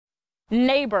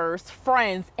Neighbors,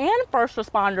 friends, and first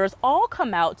responders all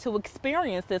come out to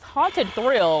experience this haunted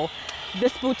thrill.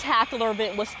 This spectacular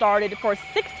event was started for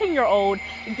 16-year-old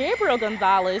Gabriel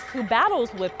Gonzalez, who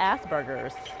battles with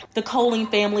Asperger's. The Colling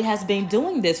family has been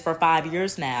doing this for 5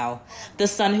 years now. The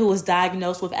son, who was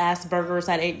diagnosed with Asperger's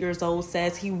at 8 years old,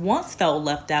 says he once felt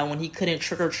left out when he couldn't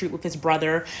trick-or-treat with his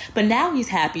brother, but now he's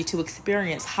happy to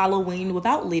experience Halloween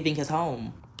without leaving his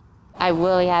home. I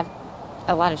really have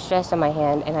a lot of stress on my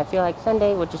hand, and I feel like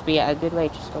Sunday would just be a good way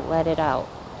just to let it out.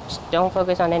 Just don't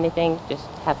focus on anything, just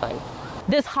have fun.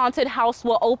 This haunted house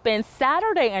will open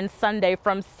Saturday and Sunday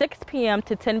from 6 p.m.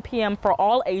 to 10 p.m. for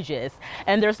all ages,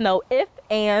 and there's no ifs,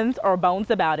 ands, or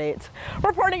bones about it.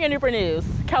 Reporting in Newport News,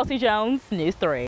 Kelsey Jones, News 3.